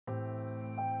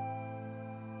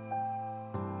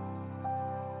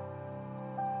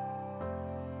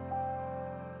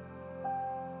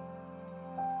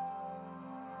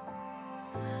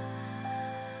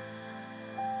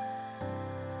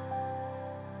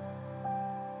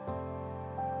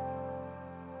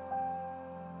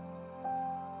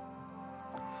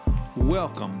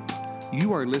Welcome.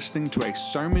 You are listening to a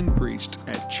sermon preached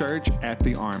at Church at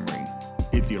the Armory.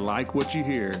 If you like what you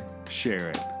hear, share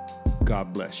it.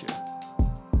 God bless you.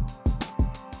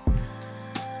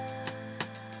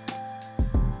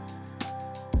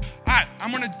 All right, I'm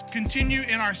going to continue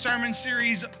in our sermon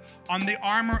series on the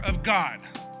armor of God.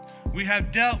 We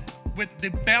have dealt with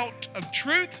the belt of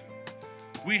truth.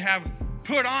 We have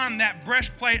put on that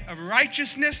breastplate of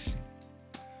righteousness.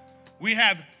 We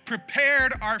have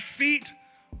prepared our feet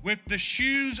with the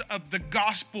shoes of the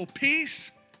gospel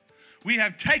peace. We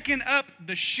have taken up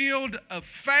the shield of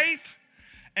faith.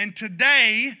 And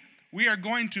today we are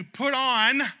going to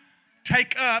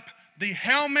take up the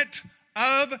helmet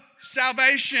of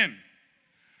salvation.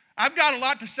 I've got a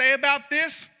lot to say about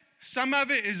this. Some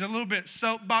of it is a little bit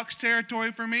soapbox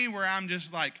territory for me, where I'm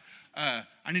just like, I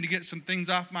need to get some things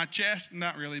off my chest.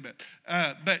 Not really,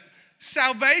 but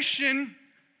salvation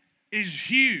is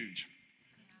huge.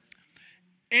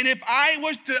 And if I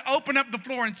was to open up the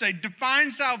floor and say,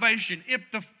 define salvation, if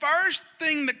the first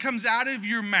thing that comes out of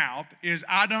your mouth is,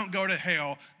 I don't go to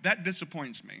hell, that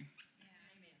disappoints me.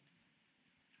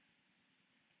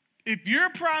 If your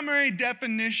primary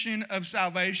definition of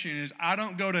salvation is, I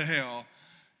don't go to hell,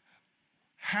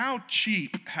 how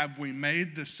cheap have we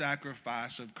made the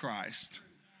sacrifice of Christ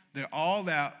that all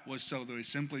that was so that we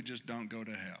simply just don't go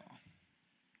to hell?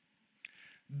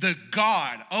 The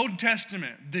God, Old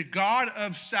Testament, the God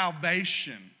of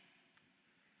salvation,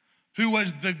 who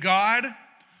was the God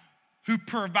who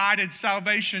provided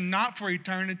salvation not for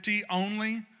eternity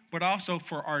only, but also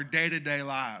for our day-to-day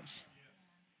lives.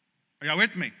 Are y'all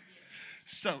with me?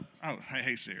 So,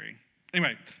 hey Siri.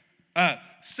 Anyway,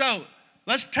 so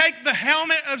let's take the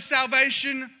helmet of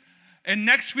salvation, and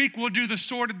next week we'll do the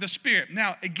sword of the Spirit.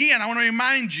 Now, again, I want to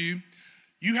remind you,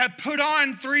 you have put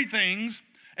on three things,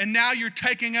 and now you're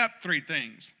taking up three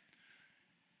things.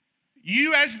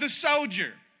 You as the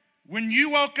soldier, when you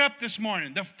woke up this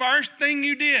morning, the first thing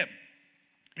you did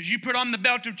is you put on the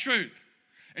belt of truth.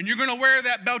 And you're going to wear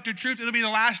that belt of truth. It'll be the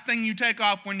last thing you take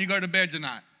off when you go to bed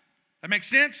tonight. That makes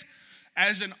sense?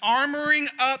 As an armoring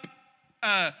up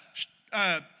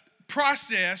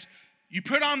process, you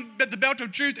put on the belt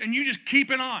of truth and you just keep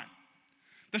it on.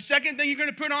 The second thing you're going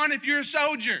to put on if you're a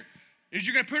soldier is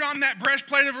you're going to put on that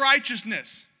breastplate of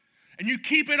righteousness, and you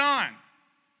keep it on.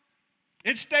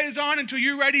 It stays on until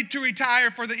you're ready to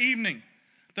retire for the evening.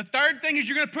 The third thing is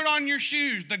you're going to put on your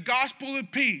shoes, the gospel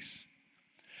of peace.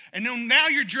 And then now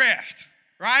you're dressed,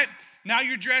 right? Now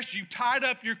you're dressed, you've tied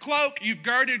up your cloak, you've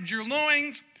girded your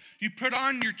loins, you put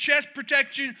on your chest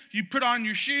protection, you put on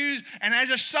your shoes, and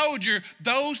as a soldier,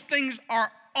 those things are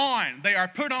on. They are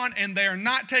put on and they are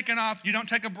not taken off. You don't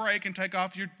take a break and take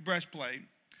off your breastplate.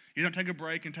 You don't take a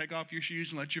break and take off your shoes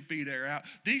and let your feet air out.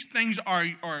 These things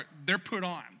they're put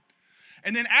on.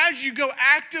 And then as you go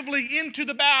actively into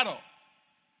the battle,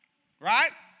 right?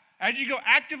 As you go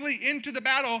actively into the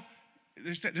battle,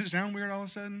 does it sound weird all of a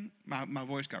sudden? My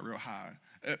voice got real high.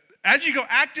 As you go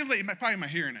actively, probably my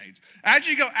hearing aids. As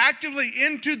you go actively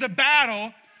into the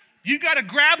battle, you got to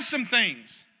grab some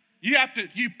things. You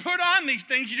put on these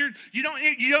things.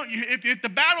 If the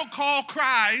battle call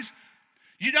cries,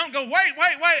 you don't go, wait,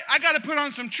 I got to put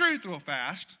on some truth real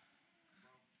fast.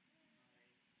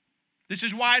 This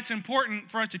is why it's important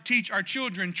for us to teach our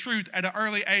children truth at an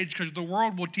early age, because the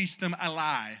world will teach them a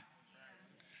lie.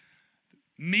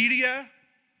 Media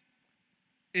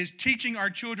is teaching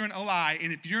our children a lie,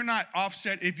 and if you're not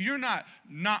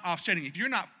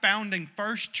founding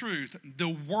first truth,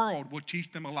 the world will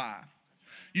teach them a lie.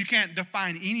 You can't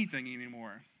define anything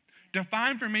anymore.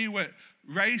 Define for me what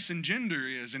race and gender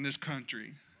is in this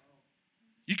country.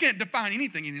 You can't define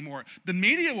anything anymore. The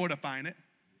media will define it.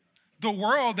 The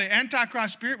world, the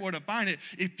Antichrist spirit will define it.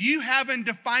 If you haven't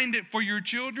defined it for your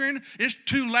children, it's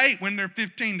too late when they're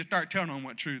 15 to start telling them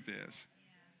what truth is.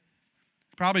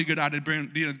 Probably a good idea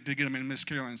to get them in Miss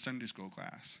Carolyn's Sunday school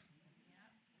class.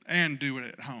 And do it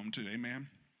at home too, amen?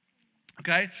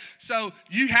 Okay, so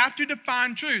you have to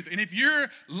define truth. And if you're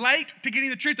late to getting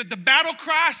the truth, that the battle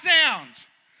cry sounds.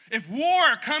 If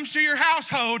war comes to your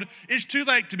household, it's too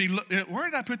late to be, where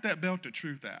did I put that belt of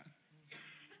truth at?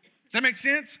 Does that make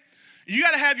sense? You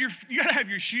gotta have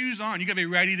your shoes on. You gotta be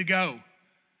ready to go.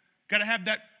 Gotta have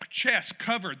that chest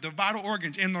covered, the vital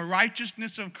organs, in the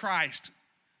righteousness of Christ,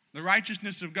 the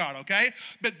righteousness of God, okay?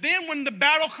 But then when the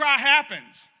battle cry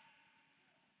happens,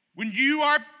 when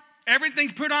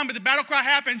everything's put on, but the battle cry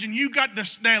happens, and you got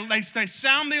this, they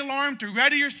sound the alarm to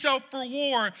ready yourself for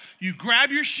war. You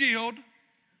grab your shield.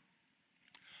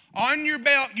 On your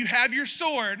belt, you have your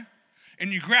sword,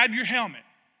 and you grab your helmet.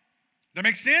 Does that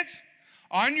make sense?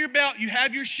 On your belt, you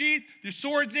have your sheath, the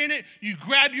sword's in it, you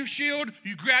grab your shield,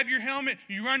 you grab your helmet,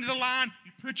 you run to the line,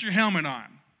 you put your helmet on.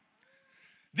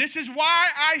 This is why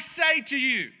I say to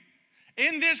you,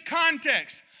 in this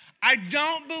context, I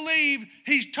don't believe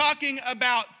he's talking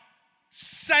about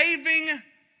saving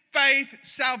faith,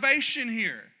 salvation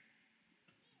here.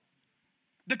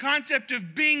 The concept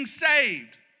of being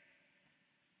saved.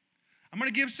 I'm going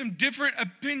to give some different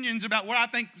opinions about what I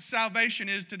think salvation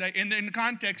is today in the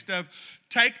context of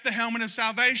take the helmet of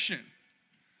salvation.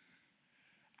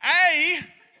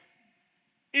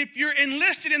 If you're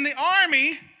enlisted in the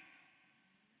army,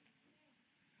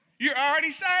 you're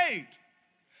already saved.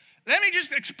 Let me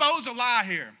just expose a lie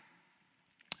here.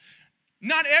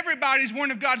 Not everybody's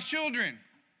one of God's children.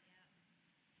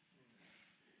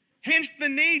 Hence the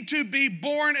need to be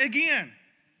born again.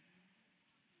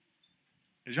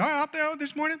 Is y'all out there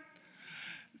this morning?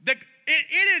 It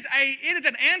is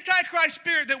an antichrist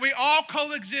spirit that we all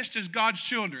coexist as God's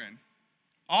children.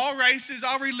 All races,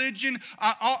 all religion,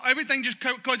 everything just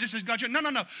coexists as God's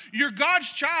children. No. You're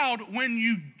God's child when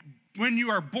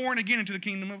you are born again into the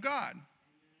kingdom of God.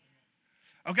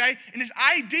 Okay? And this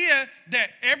idea that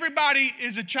everybody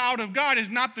is a child of God is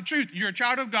not the truth. You're a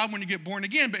child of God when you get born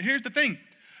again. But here's the thing.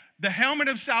 The helmet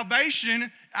of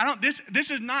salvation, this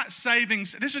is not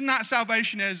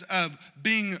salvation as of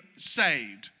being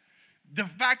saved. The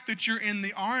fact that you're in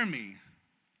the army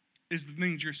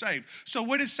means you're saved. So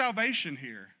what is salvation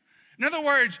here? In other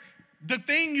words, the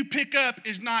thing you pick up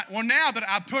is not, well, now that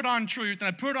I put on truth and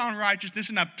I put on righteousness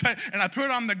and I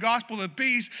put on the gospel of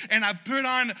peace and I put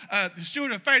on the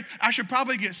shield of faith, I should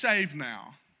probably get saved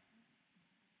now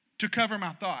to cover my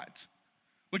thoughts,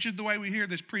 which is the way we hear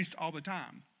this preached all the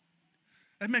time.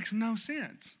 That makes no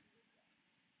sense.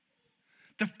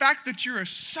 The fact that you're a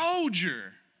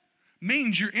soldier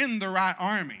means you're in the right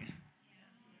army.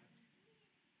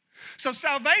 So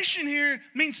salvation here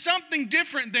means something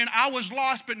different than I was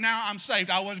lost, but now I'm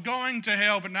saved. I was going to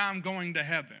hell, but now I'm going to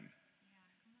heaven.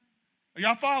 Are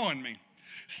y'all following me?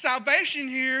 Salvation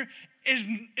here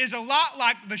is a lot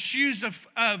like the shoes of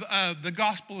the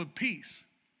gospel of peace.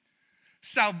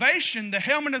 Salvation, the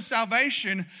helmet of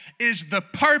salvation, is the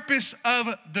purpose of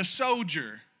the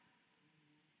soldier.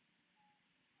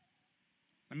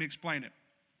 Let me explain it.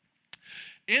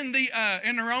 In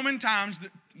the Roman times,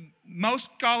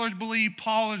 most scholars believe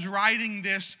Paul is writing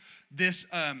this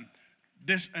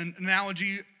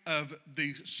analogy of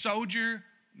the soldier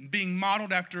being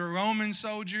modeled after a Roman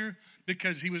soldier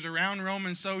because he was around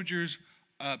Roman soldiers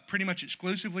pretty much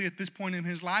exclusively at this point in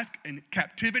his life in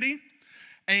captivity.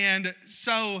 And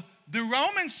so the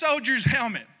Roman soldier's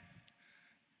helmet,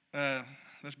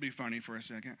 let's be funny for a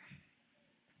second.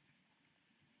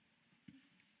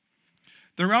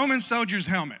 The Roman soldier's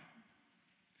helmet.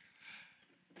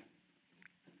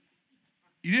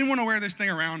 You didn't want to wear this thing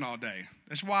around all day.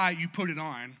 That's why you put it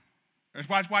on.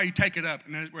 That's why you take it up.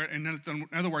 In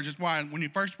other words, that's why when you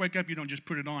first wake up, you don't just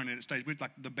put it on and it stays with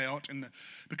like the belt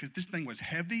because this thing was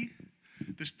heavy.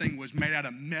 This thing was made out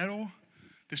of metal.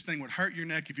 This thing would hurt your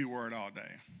neck if you wore it all day.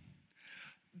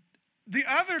 The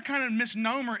other kind of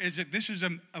misnomer is that this is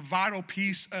a vital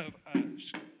piece of,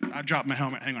 I dropped my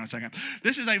helmet, hang on a second.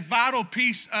 This is a vital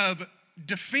piece of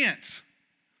defense.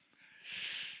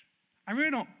 I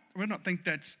really don't think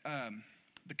that's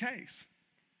the case.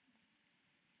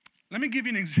 Let me give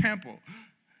you an example.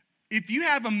 If you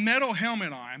have a metal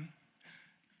helmet on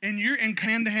and you're in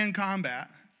hand-to-hand combat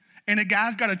and a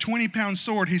guy's got a 20-pound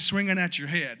sword he's swinging at your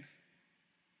head,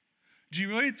 do you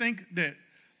really think that,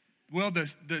 well,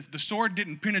 the sword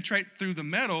didn't penetrate through the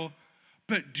metal,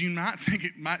 but do you not think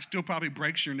it might still probably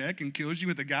breaks your neck and kills you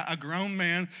with a grown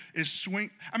man is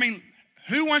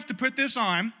who wants to put this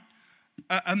on,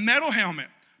 a metal helmet,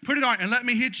 put it on and let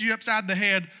me hit you upside the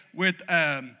head with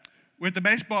the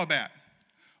baseball bat?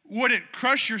 Would it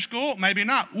crush your skull? Maybe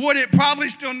not. Would it probably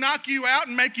still knock you out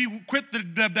and make you quit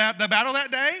the battle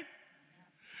that day?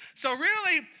 So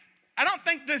really, I don't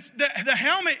think the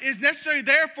helmet is necessarily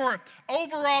there for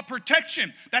overall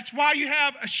protection. That's why you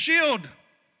have a shield.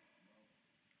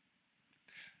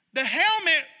 The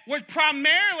helmet was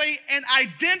primarily an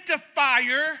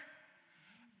identifier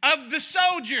of the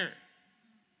soldier.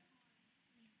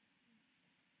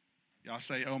 Y'all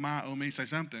say, oh my, oh me, say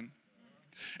something.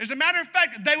 As a matter of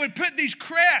fact, they would put these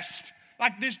crests,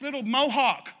 like this little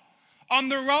mohawk, on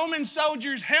the Roman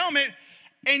soldier's helmet,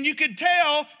 and you could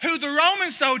tell who the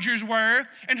Roman soldiers were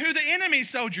and who the enemy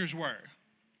soldiers were.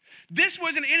 This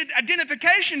was an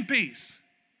identification piece,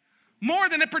 more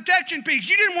than a protection piece.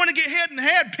 You didn't want to get hit in the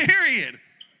head, period.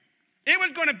 It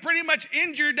was going to pretty much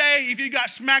end your day if you got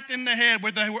smacked in the head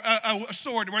with a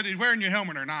sword, whether you're wearing your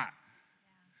helmet or not.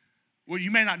 Well,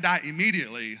 you may not die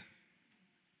immediately.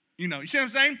 You see what I'm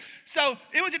saying? So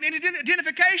it was an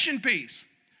identification piece.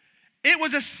 It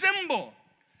was a symbol.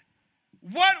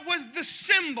 What was the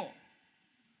symbol?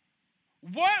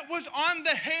 What was on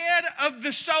the head of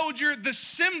the soldier, the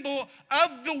symbol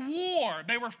of the war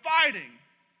they were fighting?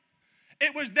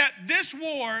 It was that this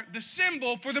war, the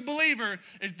symbol for the believer,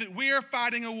 is that we are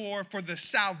fighting a war for the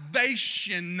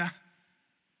salvation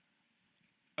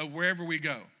of wherever we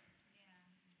go.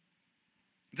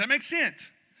 Does that make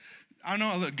sense? I know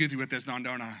I look goofy with this, don't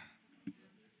I?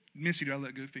 Missy, do I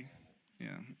look goofy? Yeah,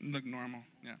 look normal.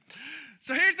 Yeah.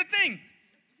 So here's the thing.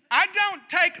 I don't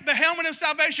take the helmet of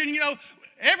salvation,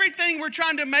 everything we're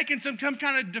trying to make in some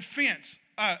kind of defense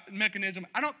mechanism.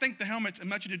 I don't think the helmet's as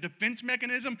much of a defense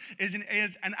mechanism as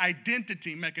an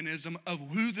identity mechanism of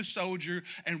who the soldier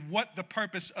and what the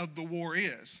purpose of the war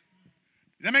is.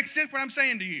 Does that make sense what I'm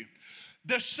saying to you?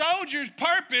 The soldier's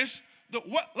purpose,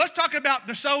 let's talk about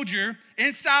the soldier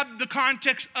inside the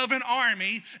context of an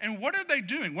army, and what are they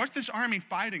doing? What's this army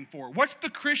fighting for? What's the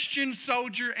Christian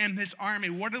soldier and this army,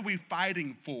 what are we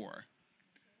fighting for?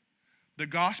 The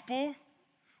gospel,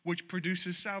 which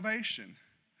produces salvation.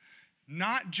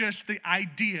 Not just the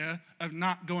idea of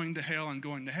not going to hell and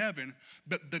going to heaven,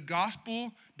 but the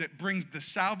gospel that brings the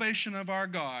salvation of our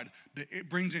God, that it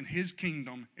brings in his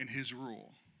kingdom and his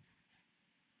rule.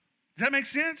 Does that make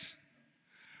sense?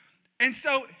 And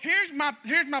so here's my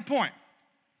point.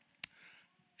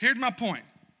 Here's my point.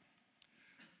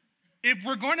 If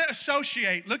we're going to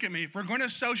associate, look at me, if we're going to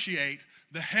associate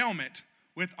the helmet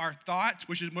with our thoughts,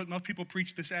 which is what most people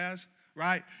preach this as,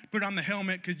 right? Put on the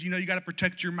helmet because you got to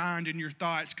protect your mind and your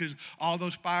thoughts because all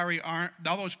those fiery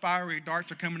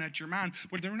darts are coming at your mind.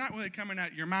 But they're not really coming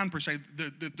at your mind per se.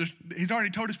 He's already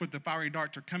told us what the fiery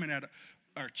darts are coming at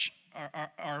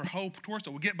our whole torso.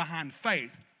 We'll get behind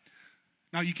faith.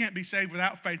 Now, you can't be saved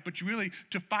without faith, but you really,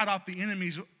 to fight off the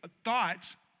enemy's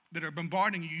thoughts that are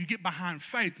bombarding you, you get behind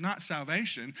faith, not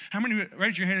salvation. How many,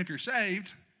 raise your hand if you're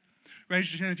saved.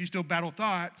 Raise your hand if you still battle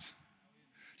thoughts.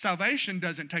 Salvation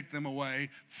doesn't take them away.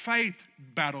 Faith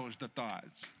battles the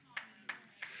thoughts.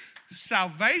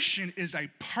 Salvation is a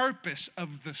purpose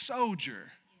of the soldier.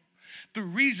 The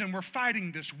reason we're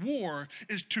fighting this war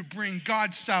is to bring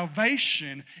God's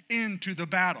salvation into the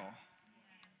battle.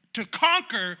 To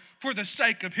conquer for the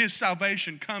sake of his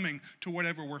salvation coming to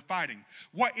whatever we're fighting.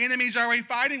 What enemies are we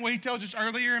fighting? Well, he tells us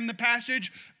earlier in the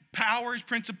passage, powers,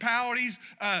 principalities,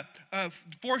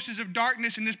 forces of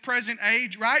darkness in this present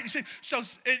age, right? So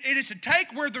it is to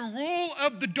take where the rule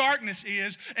of the darkness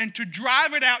is and to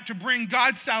drive it out to bring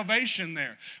God's salvation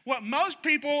there. What most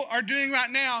people are doing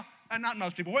right now, not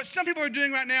most people, what some people are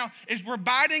doing right now is we're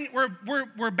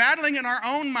battling in our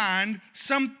own mind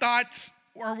some thoughts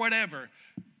or whatever.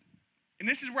 And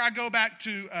this is where I go back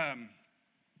to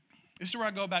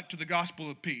the gospel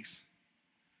of peace.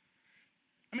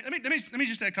 Let me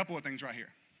just say a couple of things right here.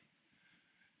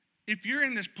 If you're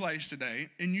in this place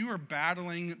today and you are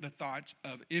battling the thoughts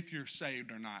of if you're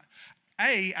saved or not,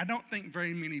 A, I don't think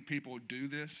very many people do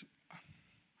this.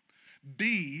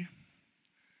 B,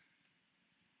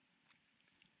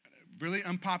 really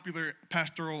unpopular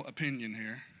pastoral opinion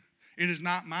here, it is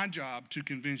not my job to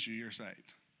convince you you're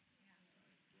saved.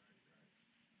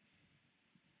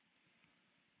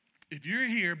 If you're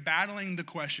here battling the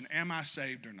question, am I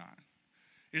saved or not?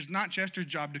 It's not Chester's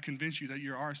job to convince you that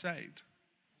you are saved.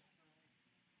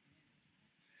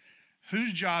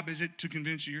 Whose job is it to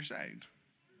convince you you're saved?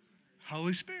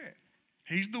 Holy Spirit.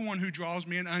 He's the one who draws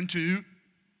me in unto,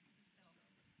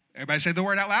 everybody say the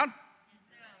word out loud?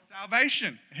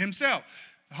 Salvation,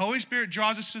 himself. The Holy Spirit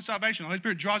draws us to salvation. The Holy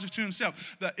Spirit draws us to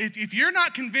himself. If you're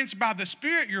not convinced by the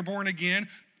Spirit you're born again,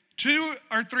 2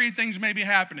 or 3 things may be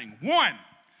happening. 1,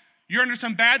 you're under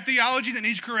some bad theology that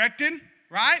needs corrected,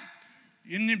 right?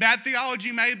 And bad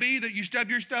theology may be that you stub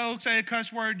your toe, say a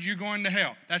cuss word, you're going to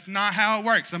hell. That's not how it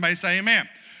works. Somebody say amen.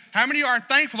 How many are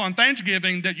thankful on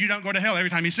Thanksgiving that you don't go to hell every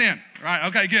time you sin? Right?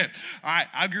 Okay, good. All right,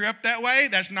 I grew up that way.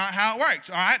 That's not how it works.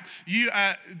 All right,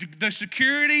 the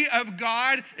security of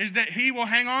God is that he will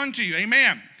hang on to you.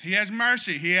 Amen. He has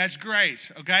mercy. He has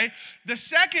grace. Okay. The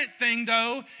second thing,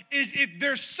 though, is if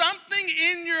there's something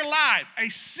in your life, a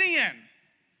sin,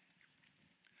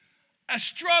 a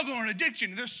struggle or an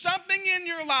addiction, there's something in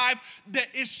your life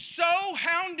that is so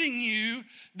hounding you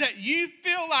that you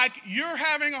feel like you're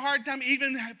having a hard time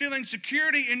even feeling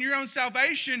security in your own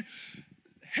salvation.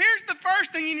 Here's the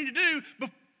first thing you need to do.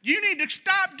 You need to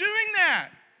stop doing that.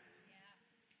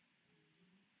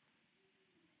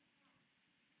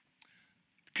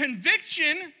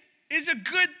 Conviction is a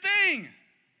good thing.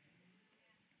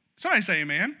 Somebody say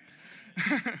amen.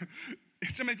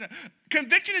 Somebody said,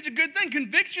 conviction is a good thing.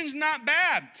 Conviction's not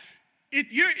bad.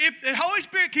 If the Holy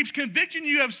Spirit keeps convicting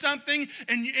you of something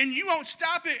and you won't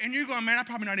stop it, and you're going, man, I'm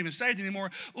probably not even saved anymore.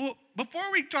 Well,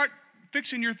 before we start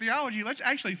fixing your theology, let's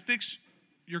actually fix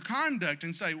your conduct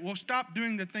and say, well, stop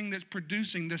doing the thing that's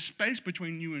producing this space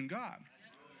between you and God.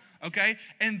 Okay,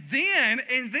 and then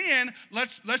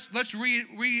let's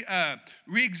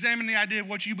re-examine the idea of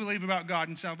what you believe about God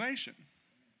and salvation.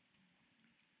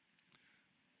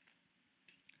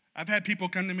 I've had people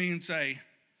come to me and say,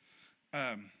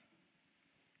 I'm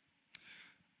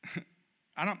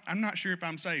not sure if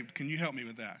I'm saved. Can you help me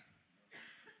with that?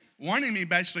 Wanting me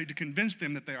basically to convince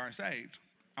them that they are saved.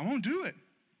 I won't do it.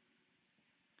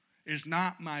 It's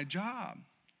not my job.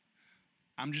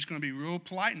 I'm just going to be real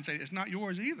polite and say it's not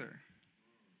yours either.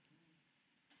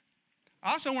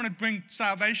 I also want to bring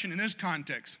salvation in this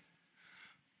context.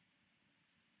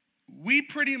 We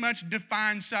pretty much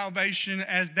define salvation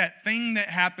as that thing that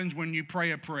happens when you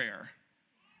pray a prayer.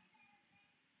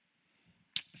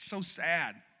 It's so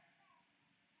sad.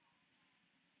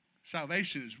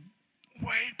 Salvation is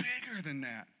way bigger than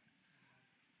that.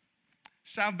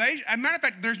 Salvation, as a matter of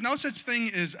fact, there's no such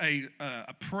thing as a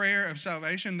prayer of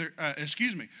salvation.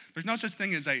 There's no such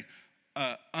thing as a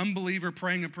unbeliever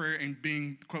praying a prayer and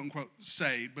being, quote unquote,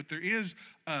 saved. But there is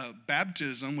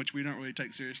baptism, which we don't really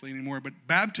take seriously anymore. But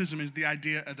baptism is the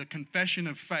idea of the confession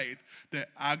of faith that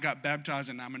I got baptized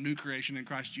and I'm a new creation in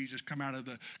Christ Jesus, come out of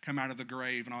the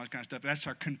grave and all that kind of stuff. That's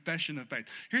our confession of faith.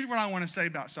 Here's what I want to say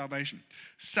about salvation.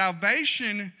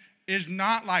 Salvation is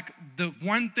not like the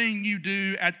one thing you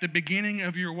do at the beginning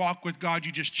of your walk with God.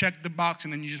 You just check the box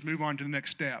and then you just move on to the next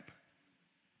step.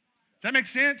 Does that make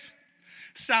sense?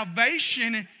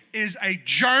 Salvation is a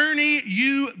journey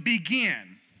you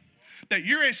begin. That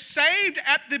you're as saved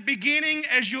at the beginning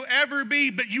as you'll ever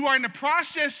be, but you are in the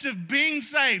process of being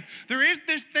saved. There is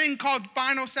this thing called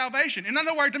final salvation. In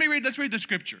other words, let's read the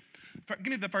scripture.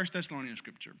 Give me the 1 Thessalonians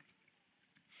scripture.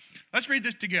 Let's read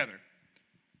this together.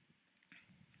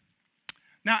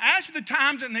 Now, as for the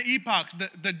times and the epochs,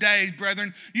 the days,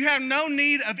 brethren, you have no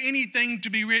need of anything to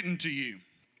be written to you.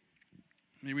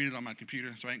 Let me read it on my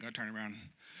computer, so I ain't going to turn around.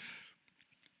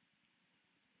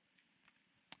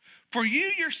 For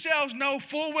you yourselves know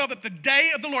full well that the day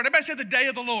of the Lord, everybody say the day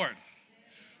of the Lord.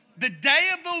 The day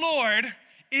of the Lord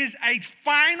is a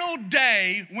final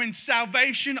day when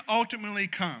salvation ultimately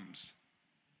comes.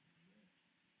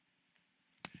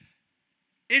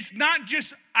 It's not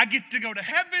just I get to go to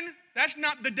heaven. That's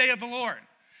not the day of the Lord.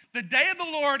 The day of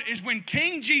the Lord is when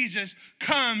King Jesus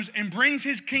comes and brings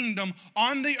his kingdom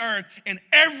on the earth, and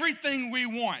everything we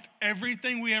want,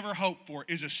 everything we ever hope for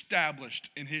is established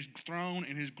in his throne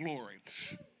and his glory.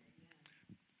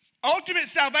 Ultimate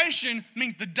salvation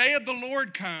means the day of the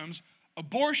Lord comes,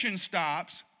 abortion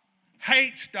stops,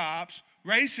 hate stops,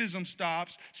 racism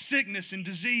stops, sickness and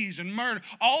disease and murder.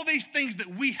 All these things that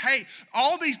we hate,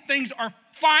 all these things are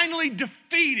finally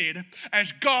defeated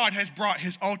as God has brought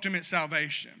his ultimate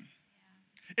salvation.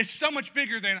 It's so much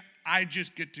bigger than I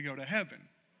just get to go to heaven.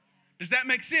 Does that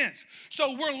make sense?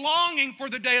 So we're longing for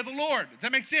the day of the Lord. Does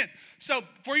that make sense? So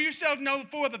for yourself, know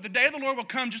full that the day of the Lord will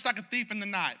come just like a thief in the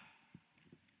night.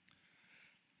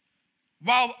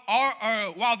 While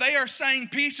they are saying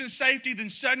peace and safety, then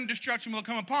sudden destruction will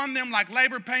come upon them like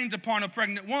labor pains upon a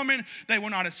pregnant woman. They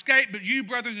will not escape, but you,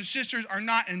 brothers and sisters, are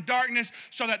not in darkness,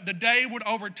 so that the day would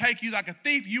overtake you like a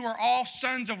thief. You are all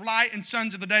sons of light and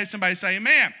sons of the day. Somebody say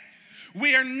amen.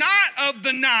 We are not of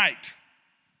the night.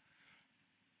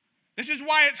 This is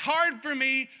why it's hard for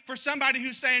me, for somebody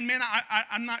who's saying, man,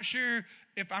 I'm not sure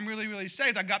if I'm really, really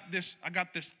saved. I got this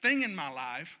thing in my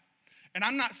life. And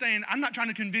I'm not trying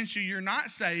to convince you you're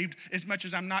not saved as much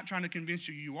as I'm not trying to convince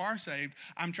you you are saved.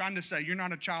 I'm trying to say you're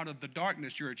not a child of the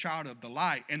darkness, you're a child of the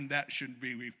light, and that should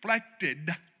be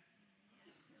reflected,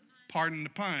 pardon the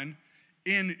pun,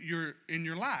 in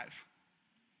your life.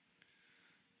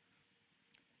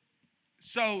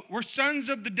 So we're sons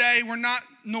of the day, we're not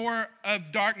nor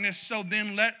of darkness, so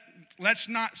then let's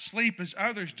not sleep as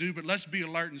others do, but let's be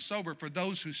alert and sober. For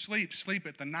those who sleep, sleep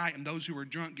at the night, and those who are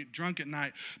drunk, get drunk at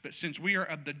night. But since we are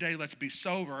of the day, let's be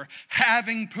sober,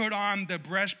 having put on the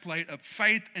breastplate of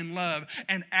faith and love,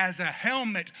 and as a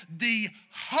helmet, the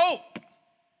hope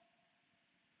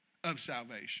of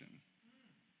salvation.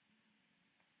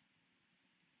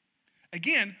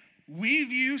 Again, we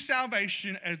view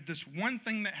salvation as this one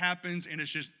thing that happens, and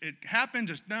it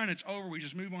happens, it's done, it's over, we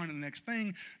just move on to the next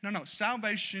thing. No,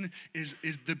 salvation is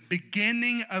the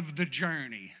beginning of the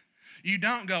journey. You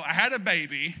don't go, I had a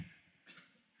baby,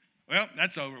 well,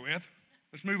 that's over with.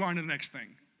 Let's move on to the next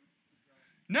thing.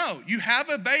 No, you have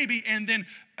a baby and then,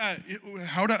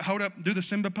 hold up, do the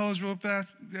Simba pose real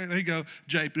fast. There you go,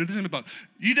 Jay, do the Simba pose.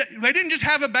 They didn't just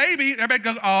have a baby, everybody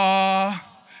goes, "Aw."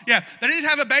 Yeah, they didn't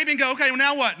just have a baby and go, "Okay, well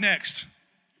now what next?"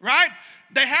 Right?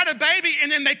 They had a baby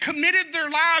and then they committed their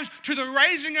lives to the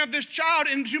raising of this child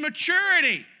into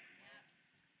maturity.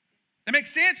 That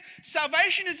makes sense?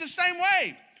 Salvation is the same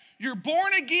way. You're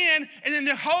born again, and then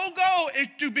the whole goal is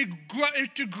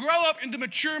to grow up into the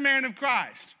mature man of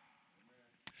Christ.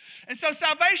 And so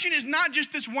salvation is not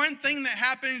just this one thing that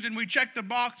happens and we check the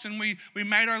box and we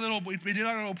did our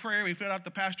little prayer, we filled out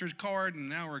the pastor's card, and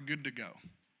now we're good to go.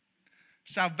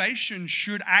 Salvation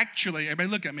should actually, everybody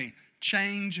look at me,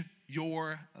 change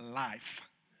your life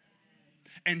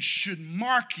and should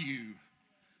mark you.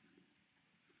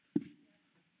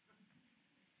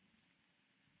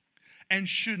 And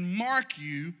should mark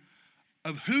you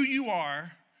of who you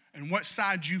are and what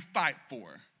side you fight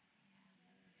for.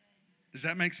 Does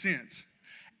that make sense?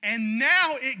 And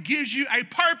now it gives you a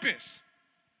purpose.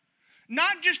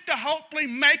 Not just to hopefully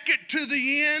make it to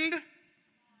the end,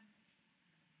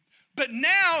 but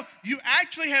now you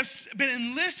actually have been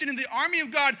enlisted in the army of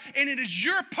God, and it is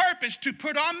your purpose to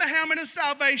put on the helmet of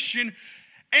salvation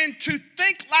and to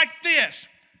think like this.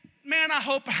 Man, I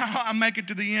hope I make it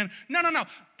to the end. No.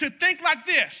 To think like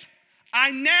this. I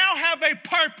now have a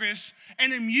purpose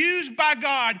and am used by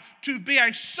God to be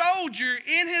a soldier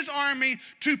in his army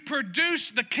to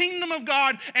produce the kingdom of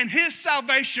God and his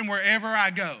salvation wherever I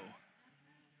go.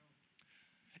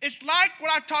 It's like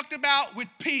what I talked about with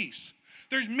peace.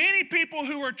 There's many people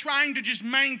who are trying to just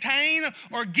maintain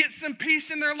or get some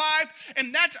peace in their life,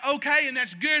 and that's okay and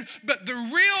that's good, but the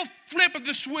real flip of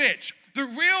the switch, the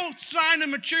real sign of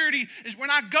maturity is when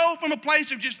I go from a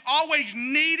place of just always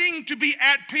needing to be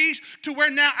at peace to where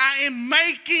now I am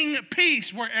making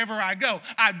peace wherever I go.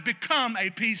 I become a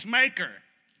peacemaker.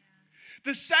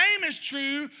 The same is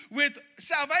true with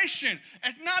salvation.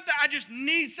 It's not that I just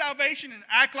need salvation and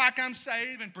act like I'm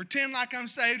saved and pretend like I'm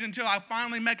saved until I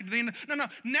finally make it to the end. No.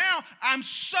 Now I'm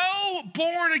so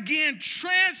born again,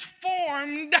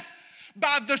 transformed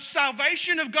by the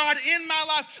salvation of God in my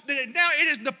life, that now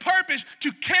it is the purpose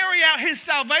to carry out his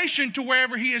salvation to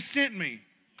wherever he has sent me.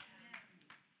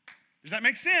 Does that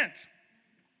make sense?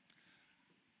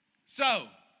 So,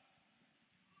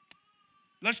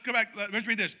 let's go back, let's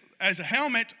read this. As a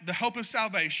helmet, the hope of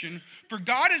salvation, for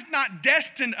God has not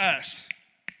destined us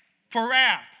for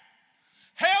wrath.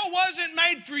 Hell wasn't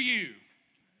made for you.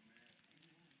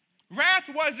 Wrath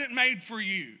wasn't made for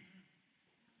you.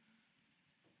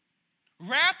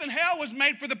 Wrath and hell was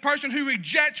made for the person who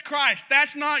rejects Christ.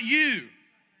 That's not you.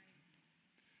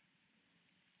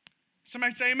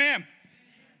 Somebody say amen. Amen.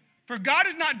 For God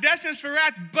is not destined us for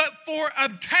wrath, but for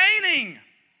obtaining.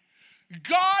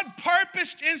 God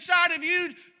purposed inside of you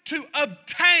to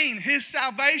obtain his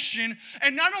salvation,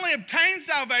 and not only obtain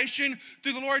salvation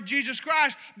through the Lord Jesus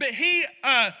Christ, but he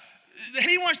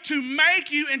wants to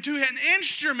make you into an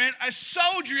instrument, a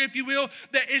soldier, if you will,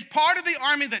 that is part of the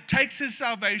army that takes his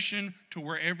salvation to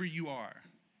wherever you are.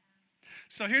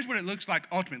 So here's what it looks like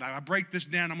ultimately. I break this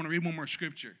down. I'm going to read one more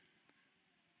scripture.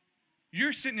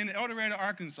 You're sitting in El Dorado,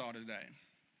 Arkansas today.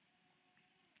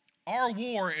 Our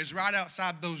war is right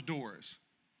outside those doors.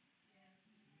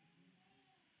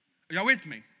 Are y'all with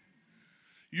me?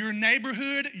 Your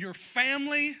neighborhood, your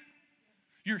family,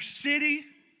 your city,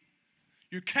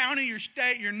 your county, your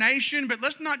state, your nation, but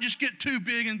let's not just get too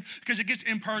big because it gets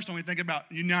impersonal when we think about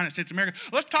the United States of America.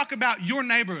 Let's talk about your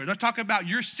neighborhood. Let's talk about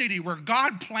your city where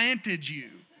God planted you.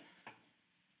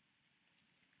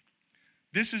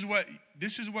 This is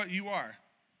what you are.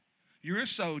 You're a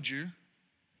soldier,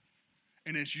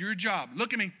 and it's your job.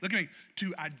 Look at me,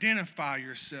 to identify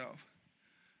yourself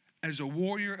as a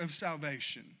warrior of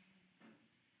salvation,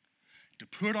 to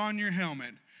put on your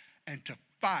helmet and to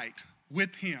fight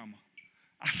with him.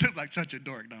 I look like such a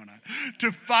dork, don't I?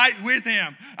 To fight with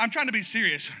him. I'm trying to be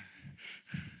serious.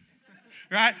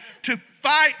 Right? To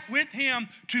fight with him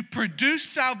to produce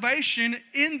salvation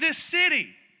in this city.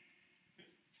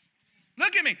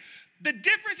 Look at me. The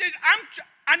difference is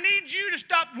I need you to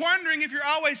stop wondering if you're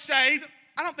always saved.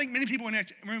 I don't think many people in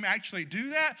that room actually do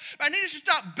that. But I need us to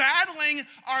stop battling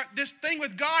this thing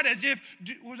with God as if,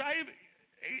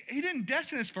 he didn't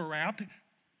destine us for wrath.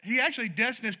 He actually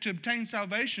destined us to obtain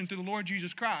salvation through the Lord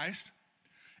Jesus Christ.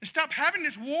 And stop having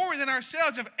this war within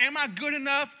ourselves of, am I good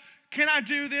enough? Can I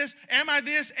do this? Am I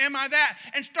this? Am I that?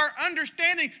 And start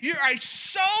understanding you're a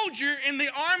soldier in the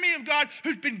army of God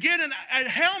who's been given a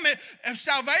helmet of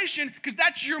salvation, because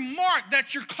that's your mark,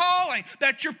 that's your calling,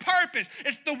 that's your purpose.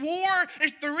 It's the war,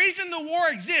 it's the reason the war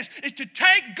exists, is to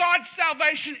take God's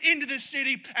salvation into the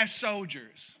city as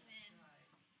soldiers.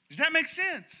 Does that make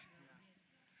sense?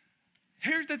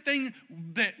 Here's the thing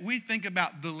that we think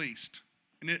about the least.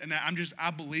 And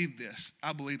I believe this,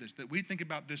 that we think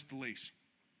about this the least.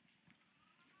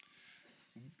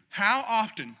 How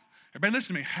often, everybody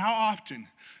listen to me, how often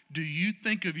do you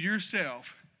think of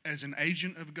yourself as an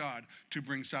agent of God to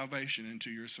bring salvation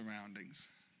into your surroundings?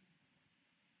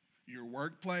 Your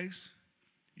workplace,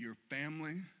 your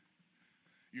family,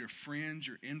 your friends,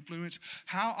 your influence.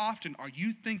 How often are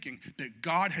you thinking that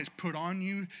God has put on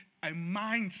you a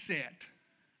mindset,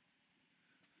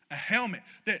 a helmet,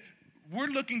 that we're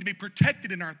looking to be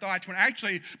protected in our thoughts when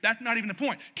actually that's not even the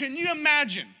point? Can you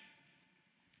imagine?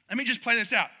 Let me just play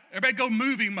this out. Everybody go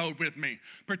movie mode with me.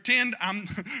 Pretend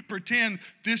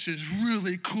this is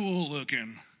really cool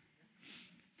looking.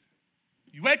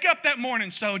 You wake up that morning,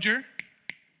 soldier.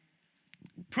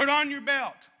 Put on your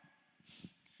belt.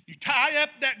 You tie up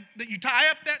that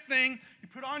thing, you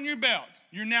put on your belt.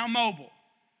 You're now mobile.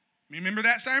 You remember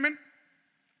that sermon?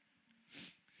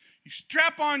 You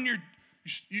strap on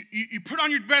you put on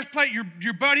your breastplate.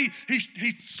 Your buddy, he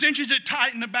cinches it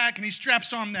tight in the back and he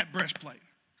straps on that breastplate.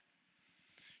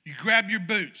 You grab your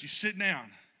boots, you sit down,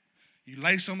 you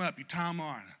lace them up, you tie them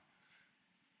on.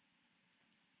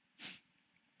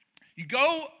 You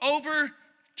go over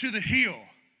to the hill,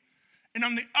 and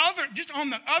on the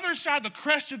other side of the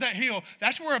crest of that hill,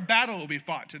 that's where a battle will be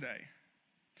fought today.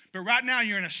 But right now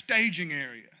you're in a staging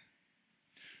area.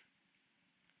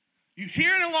 You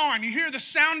hear an alarm, you hear the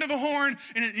sound of a horn,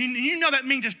 and you know that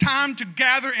means it's time to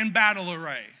gather in battle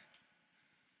array.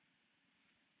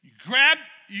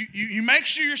 You make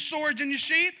sure your sword's in your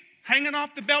sheath, hanging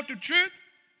off the belt of truth.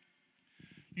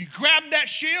 You grab that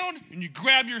shield and you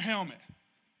grab your helmet.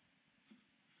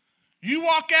 You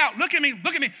walk out, look at me.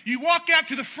 You walk out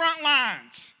to the front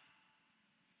lines.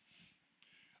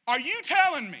 Are you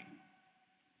telling me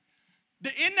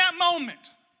that in that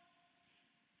moment,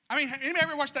 anybody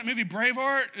ever watched that movie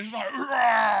Braveheart? It's like,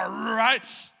 right?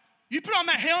 You put on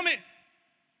that helmet.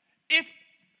 If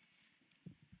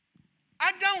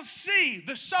I don't see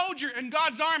the soldier in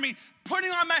God's army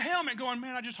putting on that helmet going,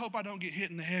 man, I just hope I don't get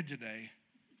hit in the head today.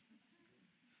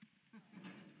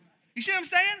 You see what I'm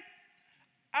saying?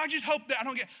 I just hope that I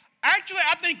don't get. Actually,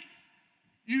 I think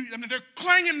they're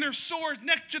clanging their swords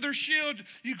next to their shields.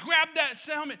 You grab that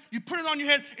helmet, you put it on your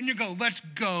head, and you go, let's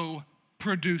go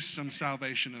produce some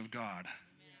salvation of God.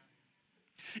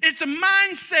 It's a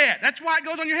mindset. That's why it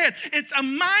goes on your head. It's a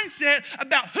mindset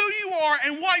about who you are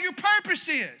and what your purpose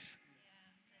is.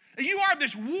 You are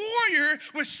this warrior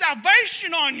with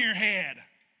salvation on your head.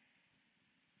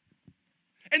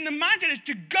 And the mindset is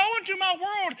to go into my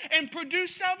world and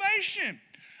produce salvation.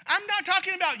 I'm not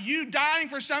talking about you dying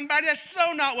for somebody. That's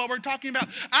so not what we're talking about.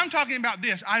 I'm talking about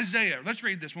this, Isaiah. Let's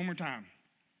read this one more time.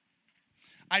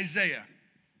 Isaiah.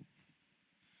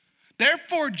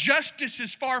 Therefore, justice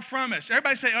is far from us.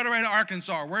 Everybody say El Dorado,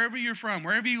 Arkansas, wherever you're from,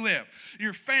 wherever you live,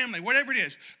 your family, whatever it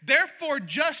is. Therefore,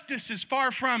 justice is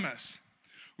far from us.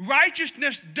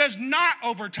 Righteousness does not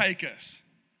overtake us.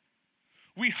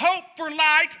 We hope for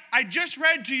light. I just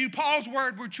read to you Paul's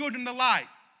word, we're children of the light.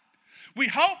 We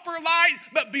hope for light,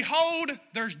 but behold,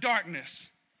 there's darkness.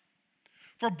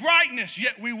 For brightness,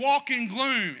 yet we walk in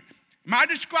gloom. Am I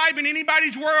describing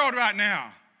anybody's world right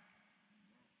now?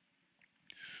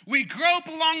 We grope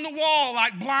along the wall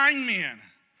like blind men.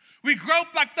 We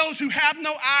grope like those who have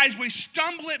no eyes. We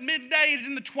stumble at midday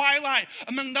in the twilight.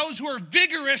 Among those who are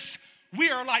vigorous, we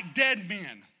are like dead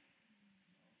men.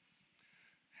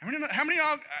 How many of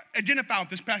y'all identify with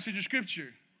this passage of Scripture?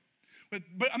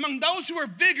 But among those who are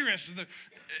vigorous,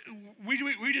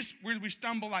 we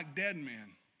stumble like dead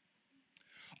men.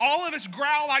 All of us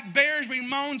growl like bears. We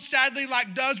moan sadly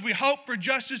like doves. We hope for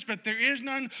justice, but there is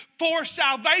none. For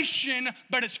salvation,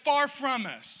 but it's far from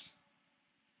us.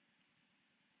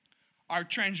 Our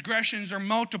transgressions are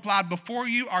multiplied before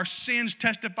you. Our sins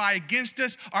testify against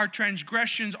us. Our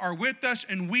transgressions are with us,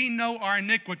 and we know our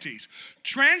iniquities.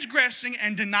 Transgressing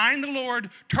and denying the Lord,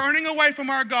 turning away from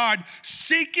our God,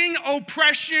 seeking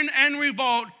oppression and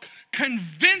revolt,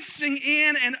 convincing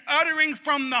in and uttering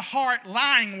from the heart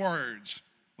lying words,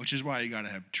 which is why you got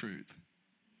to have truth.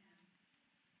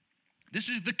 This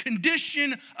is the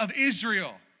condition of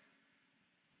Israel.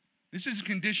 This is the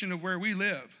condition of where we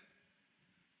live.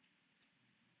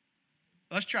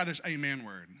 Let's try this amen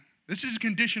word. This is a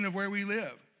condition of where we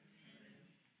live.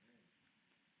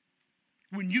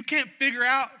 When you can't figure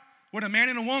out what a man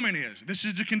and a woman is, this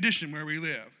is the condition where we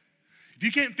live. If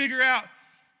you can't figure out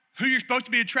who you're supposed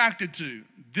to be attracted to,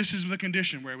 this is the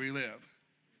condition where we live.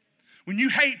 When you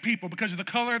hate people because of the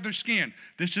color of their skin,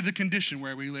 this is the condition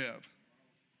where we live.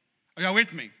 Are y'all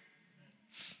with me?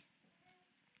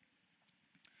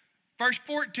 Verse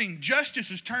 14, justice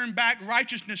is turned back,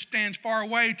 righteousness stands far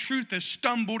away, truth has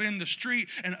stumbled in the street,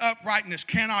 and uprightness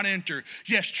cannot enter.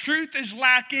 Yes, truth is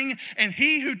lacking, and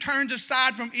he who turns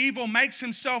aside from evil makes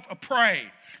himself a prey.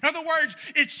 In other words,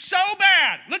 it's so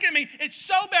bad, look at me, it's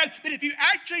so bad that if you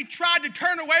actually tried to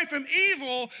turn away from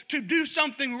evil to do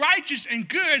something righteous and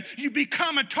good, you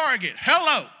become a target.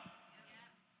 Hello.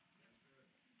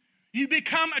 You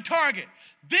become a target.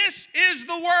 This is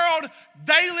the world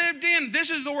they lived in. This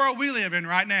is the world we live in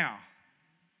right now.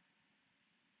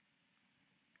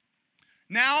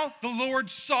 Now the Lord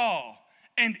saw,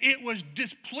 and it was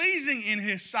displeasing in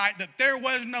his sight that there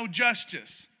was no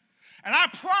justice. And I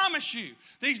promise you,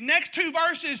 these next two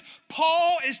verses,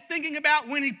 Paul is thinking about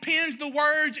when he pens the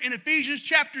words in Ephesians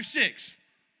chapter 6.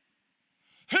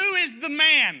 Who is the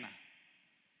man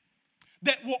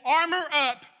that will armor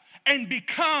up and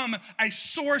become a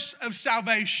source of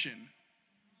salvation?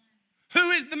 Who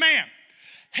is the man?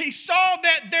 He saw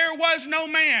that there was no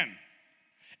man.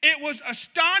 It was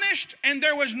astonished, and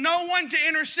there was no one to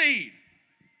intercede.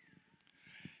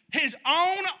 His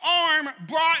own arm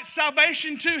brought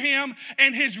salvation to him,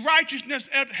 and his righteousness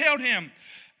upheld him.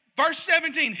 Verse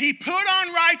 17, he put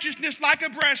on righteousness like a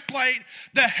breastplate,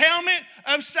 the helmet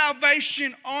of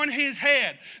salvation on his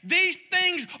head. These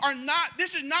things are not,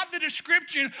 this is not the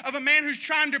description of a man who's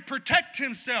trying to protect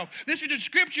himself. This is a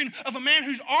description of a man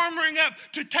who's armoring up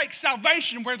to take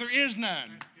salvation where there is none.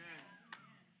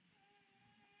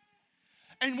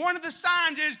 And one of the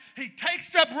signs is he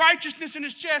takes up righteousness in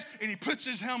his chest and he puts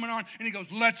his helmet on and he goes,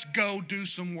 let's go do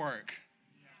some work.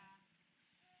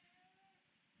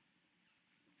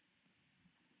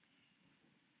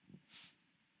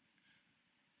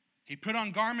 He put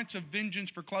on garments of vengeance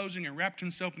for clothing and wrapped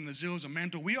himself in the zeal as a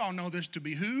mantle. We all know this to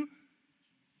be who?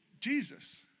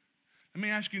 Jesus. Let me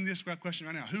ask you this question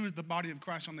right now. Who is the body of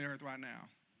Christ on the earth right now?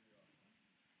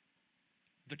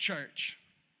 The church.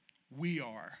 We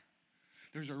are.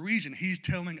 There's a reason he's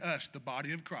telling us, the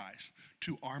body of Christ,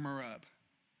 to armor up.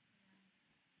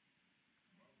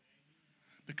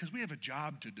 Because we have a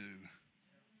job to do.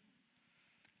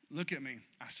 Look at me.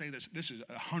 I say this. This is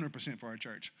 100% for our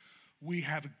church. We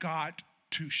have got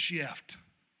to shift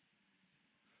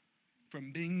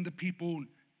from being the people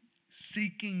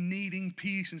seeking, needing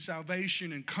peace and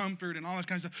salvation and comfort and all that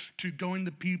kind of stuff to going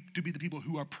to be the people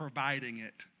who are providing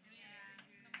it.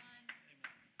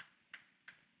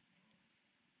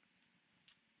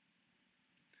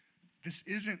 This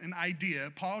isn't an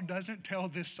idea. Paul doesn't tell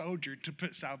this soldier to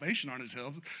put salvation on his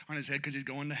head because he's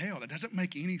going to hell. That doesn't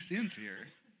make any sense here.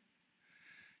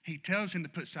 He tells him to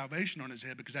put salvation on his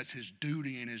head because that's his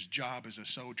duty and his job as a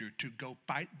soldier, to go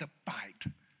fight the fight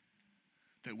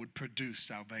that would produce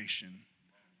salvation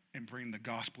and bring the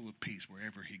gospel of peace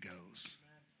wherever he goes.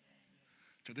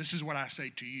 So this is what I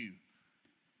say to you,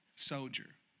 soldier,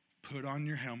 put on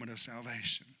your helmet of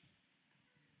salvation.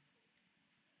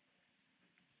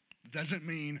 Doesn't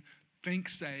mean think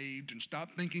saved and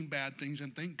stop thinking bad things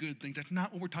and think good things. That's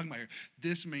not what we're talking about here.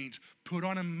 This means put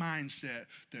on a mindset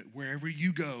that wherever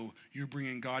you go, you're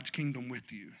bringing God's kingdom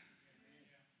with you.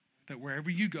 That wherever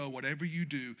you go, whatever you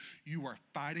do, you are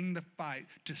fighting the fight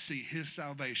to see his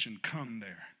salvation come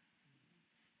there.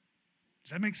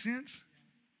 Does that make sense?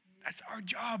 That's our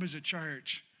job as a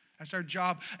church. That's our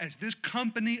job as this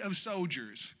company of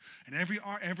soldiers. And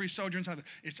every soldier inside of it,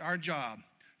 it's our job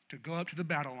to go up to the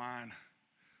battle line,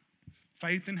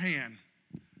 faith in hand,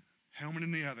 helmet in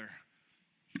the other.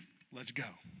 Let's go.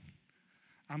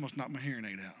 I almost knocked my hearing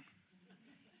aid out.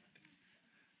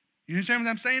 You understand what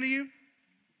I'm saying to you?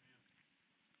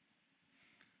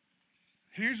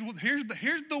 Here's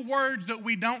the words that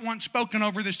we don't want spoken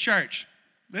over this church.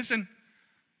 Listen.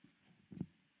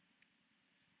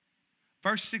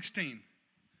 Verse 16.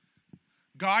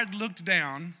 God looked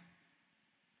down.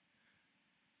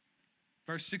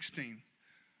 Verse 16.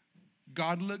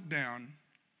 God looked down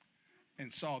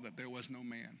and saw that there was no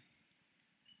man.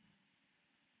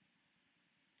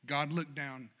 God looked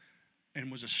down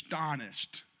and was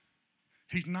astonished.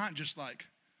 He's not just like,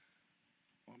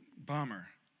 bummer.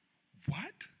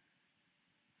 What?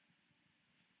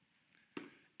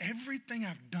 Everything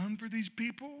I've done for these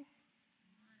people,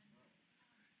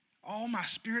 all my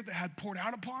spirit that had poured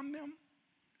out upon them,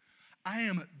 I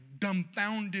am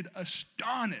dumbfounded,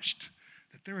 astonished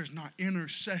that there is not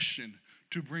intercession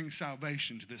to bring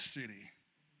salvation to this city.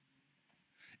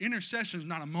 Intercession is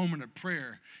not a moment of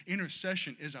prayer.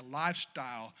 Intercession is a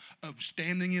lifestyle of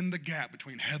standing in the gap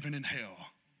between heaven and hell.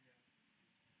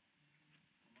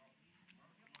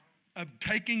 Of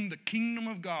taking the kingdom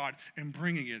of God and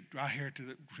bringing it right here to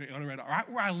the other end,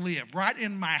 right where I live, right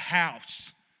in my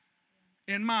house.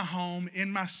 in my home,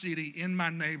 in my city, in my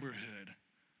neighborhood,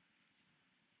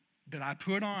 that I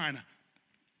put on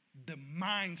the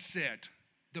mindset,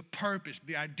 the purpose,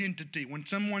 the identity. When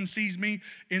someone sees me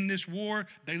in this war,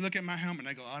 they look at my helmet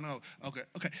and they go, oh no,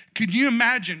 okay. Could you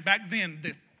imagine back then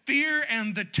the fear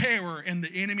and the terror in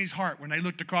the enemy's heart when they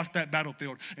looked across that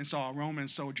battlefield and saw a Roman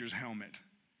soldier's helmet?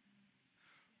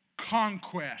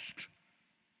 Conquest,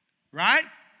 right?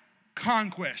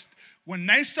 Conquest. When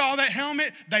they saw that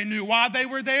helmet, they knew why they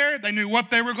were there. They knew what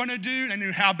they were going to do. They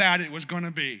knew how bad it was going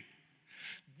to be.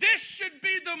 This should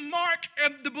be the mark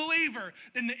of the believer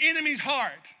in the enemy's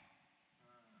heart.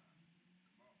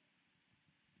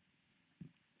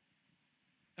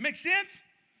 That makes sense?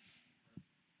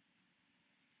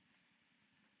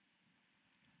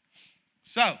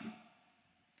 So,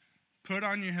 put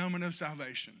on your helmet of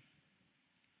salvation.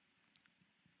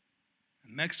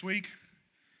 And next week,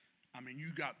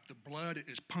 you got the blood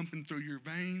is pumping through your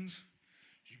veins.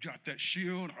 You got that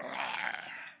shield,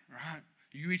 right?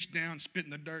 You reach down, spit in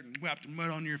the dirt, and wipe the mud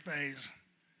on your face.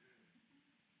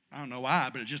 I don't know why,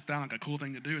 but it just sounded like a cool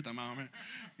thing to do at the moment.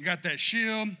 You got that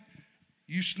shield.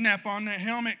 You snap on that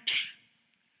helmet.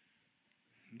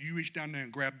 You reach down there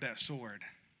and grab that sword.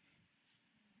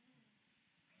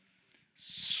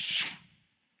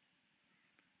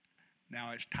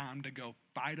 Now it's time to go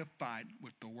fight a fight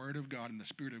with the Word of God and the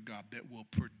Spirit of God that will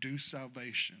produce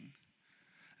salvation.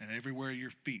 And everywhere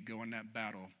your feet go in that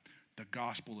battle, the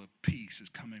gospel of peace is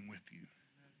coming with you.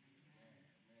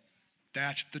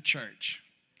 That's the church.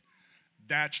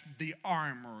 That's the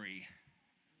armory.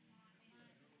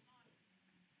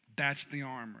 That's the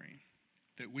armory.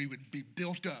 That we would be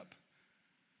built up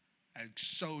as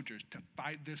soldiers to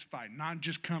fight this fight. Not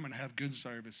just come and have good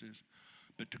services,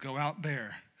 but to go out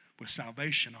there with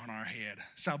salvation on our head.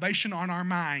 Salvation on our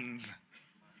minds.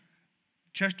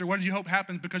 Chester, what do you hope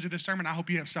happens because of this sermon? I hope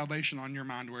you have salvation on your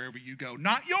mind wherever you go.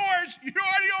 Not yours. You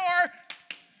already are.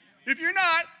 If you're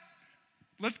not,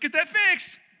 let's get that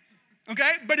fixed. Okay?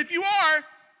 But if you are,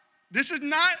 this is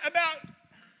not about,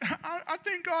 I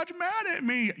think God's mad at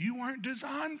me. You weren't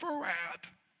designed for wrath.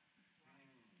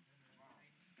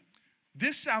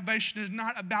 This salvation is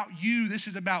not about you. This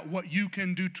is about what you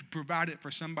can do to provide it for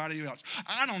somebody else.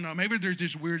 I don't know. Maybe there's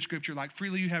this weird scripture like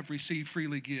freely you have received,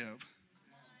 freely give.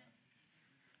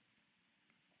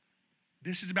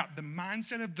 This is about the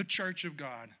mindset of the church of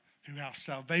God who has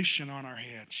salvation on our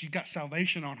head. She got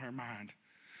salvation on her mind.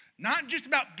 Not just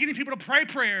about getting people to pray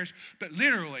prayers, but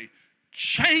literally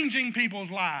changing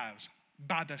people's lives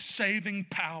by the saving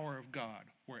power of God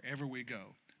wherever we go.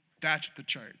 That's the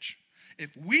church.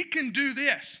 If we can do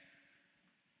this,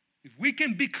 if we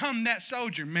can become that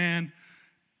soldier, man,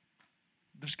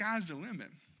 the sky's the limit.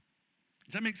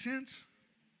 Does that make sense?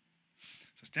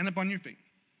 So stand up on your feet.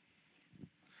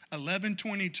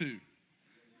 11:22.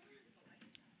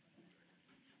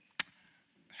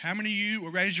 How many of you,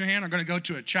 will raise your hand, are going to go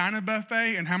to a China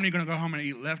buffet, and how many are going to go home and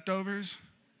eat leftovers?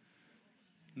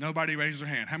 Nobody raised their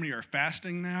hand. How many are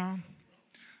fasting now?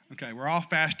 Okay, we're all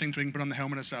fasting so we can put on the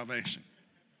helmet of salvation.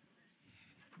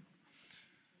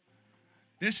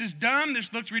 This is dumb.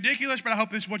 This looks ridiculous, but I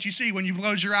hope this is what you see when you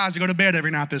close your eyes to go to bed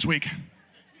every night this week.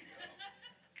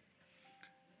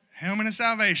 Helmet of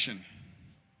salvation.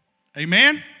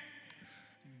 Amen?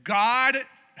 God,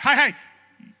 hey,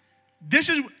 this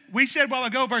is, we said a while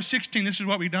ago, verse 16, this is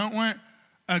what we don't want.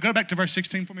 Go back to verse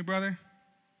 16 for me, brother.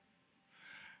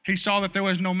 He saw that there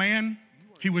was no man.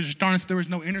 He was astonished that there was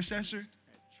no intercessor.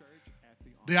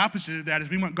 The opposite of that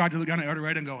is we want God to look down at Elder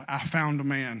Ray and go, I found a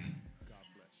man.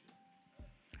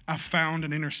 I found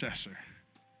an intercessor.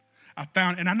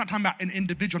 And I'm not talking about an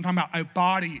individual, I'm talking about a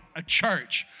body, a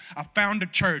church. I found a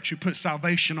church who put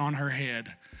salvation on her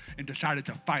head and decided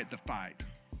to fight the fight.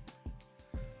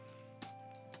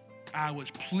 I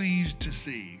was pleased to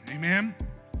see. Amen?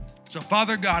 So,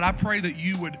 Father God, I pray that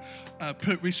you would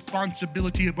put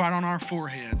responsibility right on our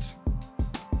foreheads.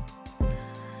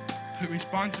 Put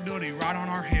responsibility right on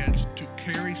our heads to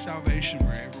carry salvation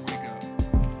wherever we go.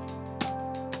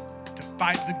 To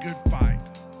fight the good fight.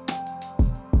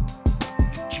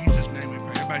 In Jesus' name we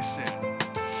pray. Everybody said,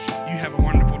 you have a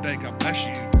wonderful day. God bless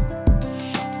you.